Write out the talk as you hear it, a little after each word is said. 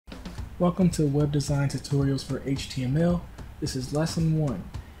Welcome to Web Design Tutorials for HTML. This is Lesson 1.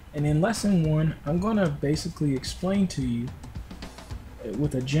 And in Lesson 1, I'm going to basically explain to you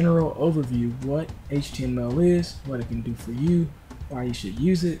with a general overview what HTML is, what it can do for you, why you should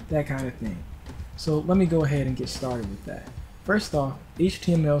use it, that kind of thing. So let me go ahead and get started with that. First off,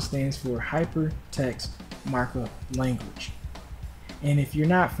 HTML stands for Hypertext Markup Language. And if you're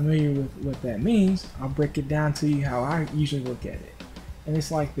not familiar with what that means, I'll break it down to you how I usually look at it. And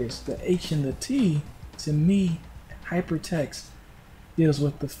it's like this: the H and the T, to me, hypertext deals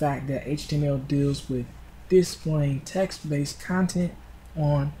with the fact that HTML deals with displaying text-based content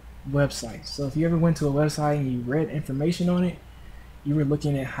on websites. So if you ever went to a website and you read information on it, you were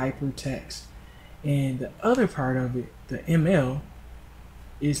looking at hypertext. And the other part of it, the ML,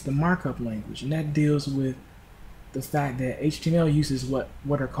 is the markup language, and that deals with the fact that HTML uses what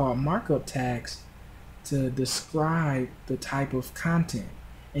are called markup tags to describe the type of content.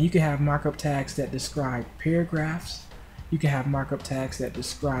 And you can have markup tags that describe paragraphs. You can have markup tags that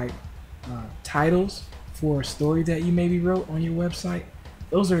describe titles for a story that you maybe wrote on your website.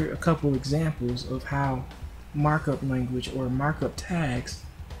 Those are a couple examples of how markup language or markup tags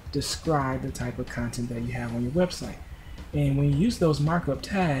describe the type of content that you have on your website. And when you use those markup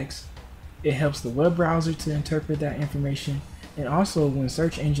tags, it helps the web browser to interpret that information, and also when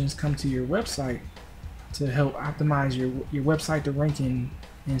search engines come to your website to help optimize your website to rank in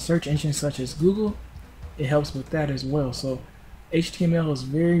search engines such as Google, it helps with that as well. So HTML is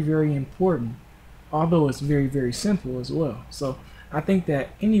very, very important, although it's very, very simple as well. So I think that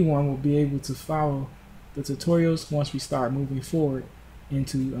anyone will be able to follow the tutorials once we start moving forward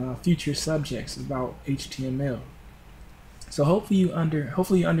into future subjects about HTML. So hopefully you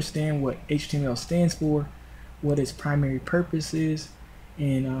understand what HTML stands for, what its primary purpose is,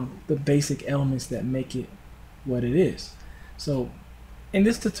 and the basic elements that make it what it is. So in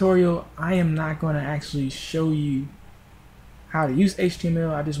this tutorial, I am not going to actually show you how to use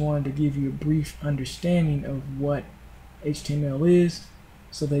HTML. I just wanted to give you a brief understanding of what HTML is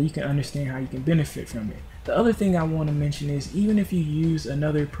so that you can understand how you can benefit from it. The other thing I want to mention is, even if you use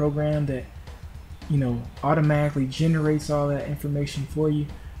another program that automatically generates all that information for you,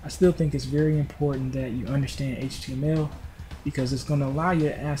 I still think it's very important that you understand HTML, because it's going to allow you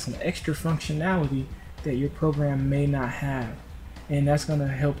to add some extra functionality that your program may not have, and that's going to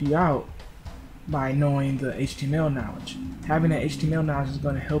help you out by knowing the HTML knowledge. Having that HTML knowledge is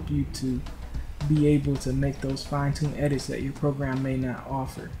going to help you to be able to make those fine-tuned edits that your program may not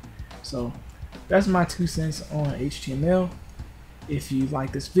offer. So that's my 2 cents on HTML. If you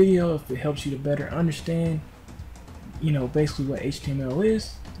like this video, if it helps you to better understand, basically what HTML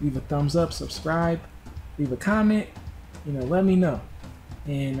is, leave a thumbs up, subscribe, leave a comment, let me know.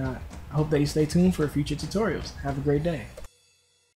 And I hope that you stay tuned for future tutorials. Have a great day.